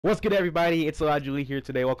What's good, everybody? It's TLOU2 here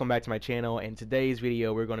today. Welcome back to my channel. In today's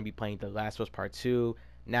video, we're going to be playing The Last of Us Part 2.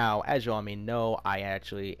 Now, as you all may know, I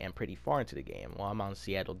actually am pretty far into the game. Well, I'm on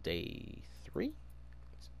Seattle day 3?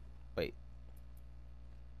 Wait.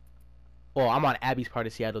 Well, I'm on Abby's part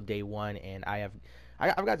of Seattle day 1, and I've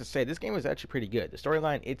got to say, this game is actually pretty good. The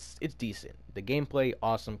storyline, it's decent. The gameplay,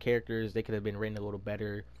 awesome. Characters, they could have been written a little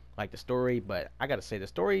better, like the story, but I gotta say, the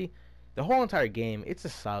story, the whole entire game, it's a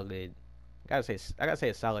solid, I gotta say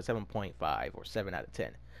a solid 7.5 or 7 out of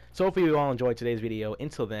 10. So hopefully you all enjoyed today's video.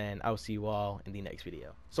 Until then, I'll see you all in the next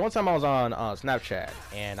video. So one time I was on Snapchat,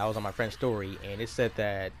 and I was on my friend's story, and it said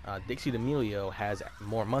that Dixie Armadillo has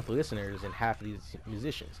more monthly listeners than half of these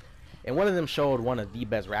musicians. And one of them showed one of the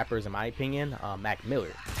best rappers, in my opinion, Mac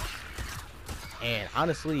Miller. And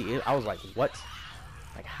honestly, I was like, what?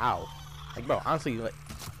 Like, how? Like, bro, honestly,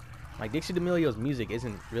 like Dixie D'Amelio's music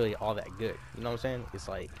isn't really all that good. You know what I'm saying? It's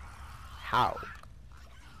like, how?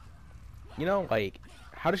 You know, like,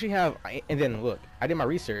 how does she have? And then look, I did my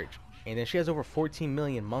research, and then she has over 14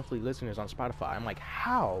 million monthly listeners on Spotify. I'm like,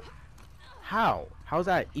 how? How is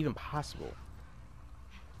that even possible?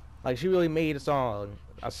 Like, she really made a song.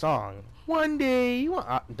 One day,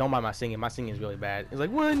 don't mind my singing. My singing is really bad. It's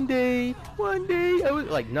like one day. I was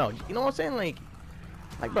like, no, you know what I'm saying?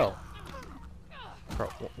 Like, bro,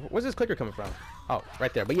 where's this clicker coming from? Oh,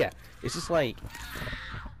 right there. But yeah, it's just like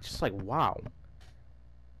wow.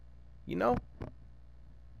 You know,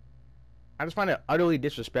 I just find it utterly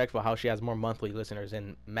disrespectful how she has more monthly listeners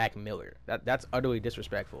than Mac Miller. That's utterly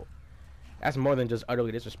disrespectful. That's more than just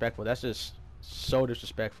utterly disrespectful. That's just so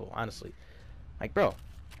disrespectful, honestly. Like, bro,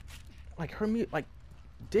 like like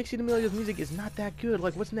Dixie D'Amelio's music is not that good.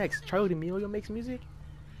 Like, what's next? Charli D'Amelio makes music?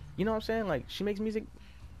 You know what I'm saying? Like, she makes music.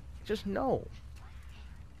 Just no.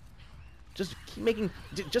 Just keep making.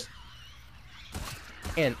 Just.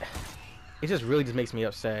 And it just really just makes me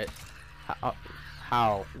upset.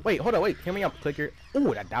 How? Wait, hold on, wait. Hear me out, clicker.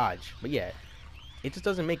 Ooh, that dodge. But yeah, it just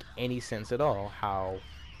doesn't make any sense at all how,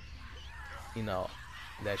 you know,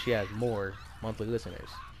 that she has more monthly listeners.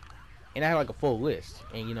 And I had like a full list,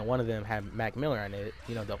 and you know, one of them had Mac Miller on it.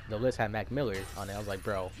 You know, the list had Mac Miller on it. I was like,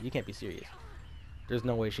 bro, you can't be serious. There's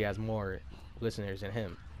no way she has more listeners than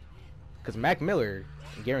him, because Mac Miller,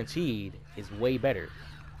 guaranteed, is way better,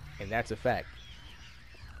 and that's a fact.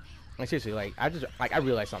 Like, seriously, like, I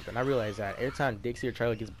realized something. I realized that every time Dixie or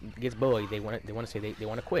Charlie gets bullied, they want to say they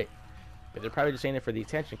want to quit. But they're probably just saying it for the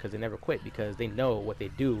attention, because they never quit, because they know what they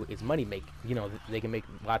do is money make. You know, they can make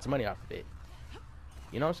lots of money off of it.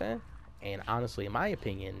 You know what I'm saying? And honestly, in my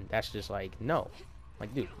opinion, that's just like, no.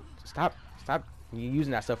 Like, dude, stop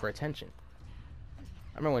using that stuff for attention.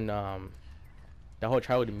 I remember when the whole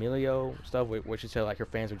Charli D'Amelio stuff where she said like her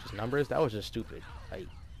fans were just numbers. That was just stupid. Like,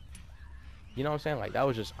 you know what I'm saying? Like, that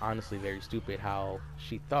was just honestly very stupid how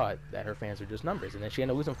she thought that her fans were just numbers, and then she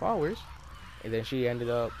ended up losing followers, and then she ended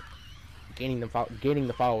up gaining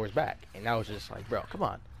the followers back, and that was just like, bro, come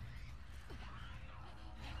on.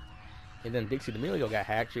 And then Dixie D'Amelio got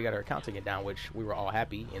hacked. She got her account taken down, which we were all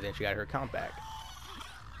happy. And then she got her account back.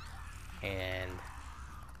 And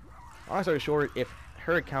long story short, if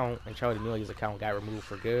her account and Charli D'Amelio's account got removed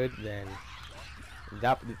for good, then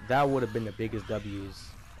that would have been the biggest W's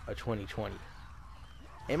of 2020.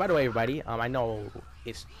 And by the way, everybody, I know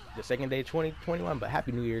it's the second day of 2021, but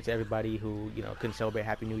Happy New Year to everybody who, you know, couldn't celebrate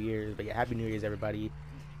Happy New Year. But yeah, Happy New Year's, everybody.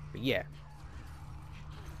 But yeah,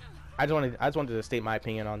 I just wanted to state my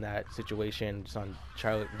opinion on that situation, just on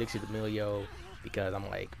Dixie D'Amelio, because I'm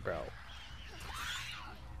like, bro.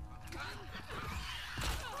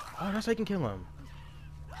 Oh, that's how I can kill him.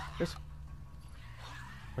 Where's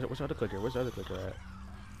the other clicker? Where's the other clicker at?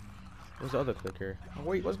 Where's the other clicker? Oh,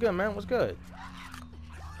 wait, what's good, man? What's good?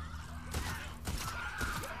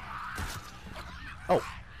 Oh,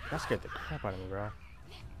 that scared the crap out of me, bro.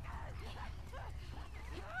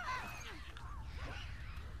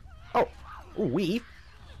 Oh, ooh, weave.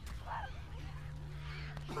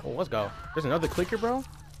 Oh, let's go. There's another clicker, bro.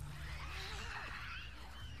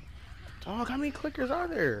 Dog, how many clickers are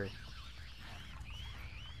there?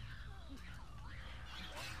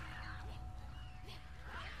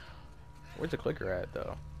 Where's the clicker at,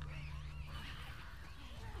 though?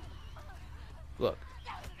 Look.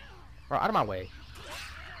 Bro, out of my way.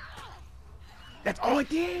 That's all it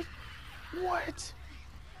did? What?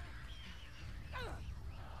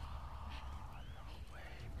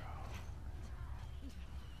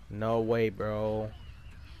 No way, bro.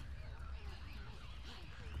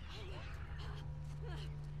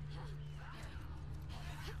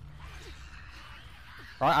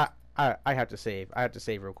 I have to save. I have to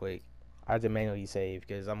save real quick. I have to manually save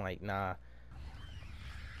because I'm like, nah.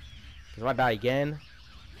 Because if I die again,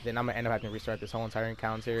 then I'm gonna end up having to restart this whole entire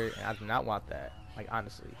encounter, and I do not want that. Like,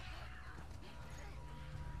 honestly.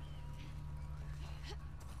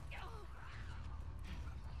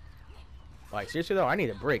 Like, seriously though, I need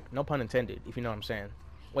a break. No pun intended, if you know what I'm saying.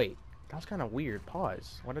 Wait, that was kind of weird.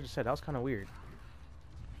 Pause. What I just said, that was kind of weird.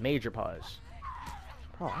 Major pause.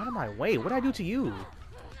 Bro, out of my way. What did I do to you?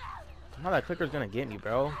 Now that clicker's gonna get me,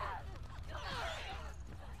 bro.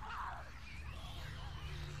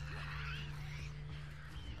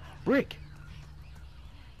 Brick.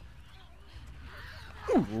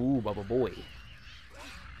 Ooh, bubble boy.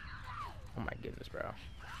 Oh my goodness, bro.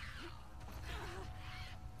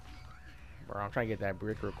 Bro, I'm trying to get that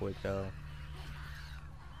brick real quick, though.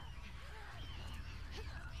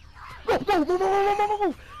 Whoa, whoa, whoa, whoa, whoa, whoa,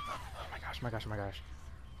 whoa. Oh my gosh, my gosh, my gosh.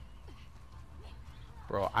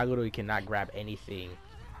 Bro, I literally cannot grab anything.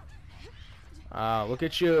 Look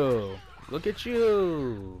at you. Look at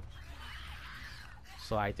you.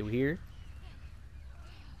 Slide through here.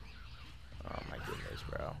 Oh my goodness,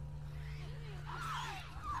 bro.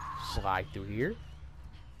 Slide through here.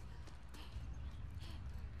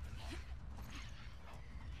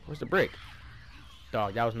 Where's the brick?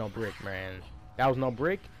 Dog, that was no brick, man. That was no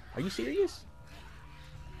brick? Are you serious?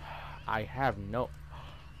 I have no...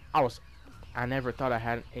 I never thought I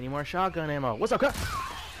had any more shotgun ammo. What's up, cut?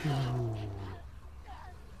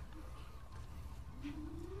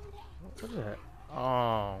 What is that?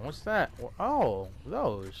 Oh, what's that? Oh,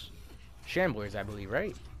 those. Shamblers, I believe,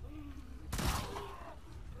 right?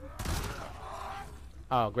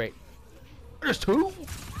 Oh, great. There's two?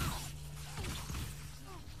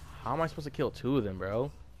 How am I supposed to kill two of them,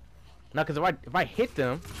 bro? No, because if I hit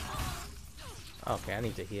them... Okay, I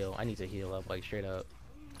need to heal. I need to heal up, like, straight up.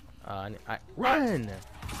 Run!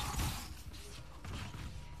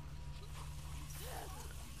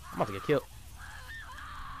 I'm about to get killed.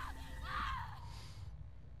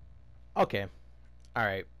 Okay.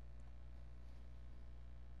 Alright.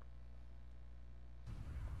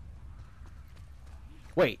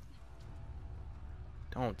 Wait.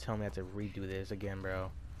 Don't tell me I have to redo this again,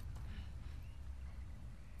 bro.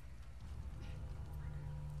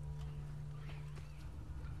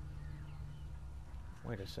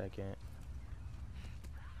 Wait a second.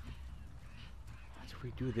 I have to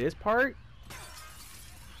redo this part?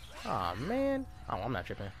 Aw, man. Oh, I'm not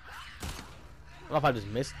tripping. I don't know if I just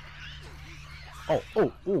missed. Oh,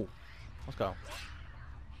 oh, ooh. Let's go.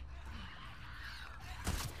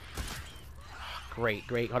 Great,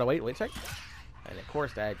 great. Hold on, wait a sec. And of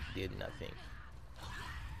course that did nothing.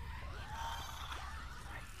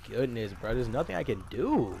 My goodness, bro. There's nothing I can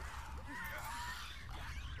do.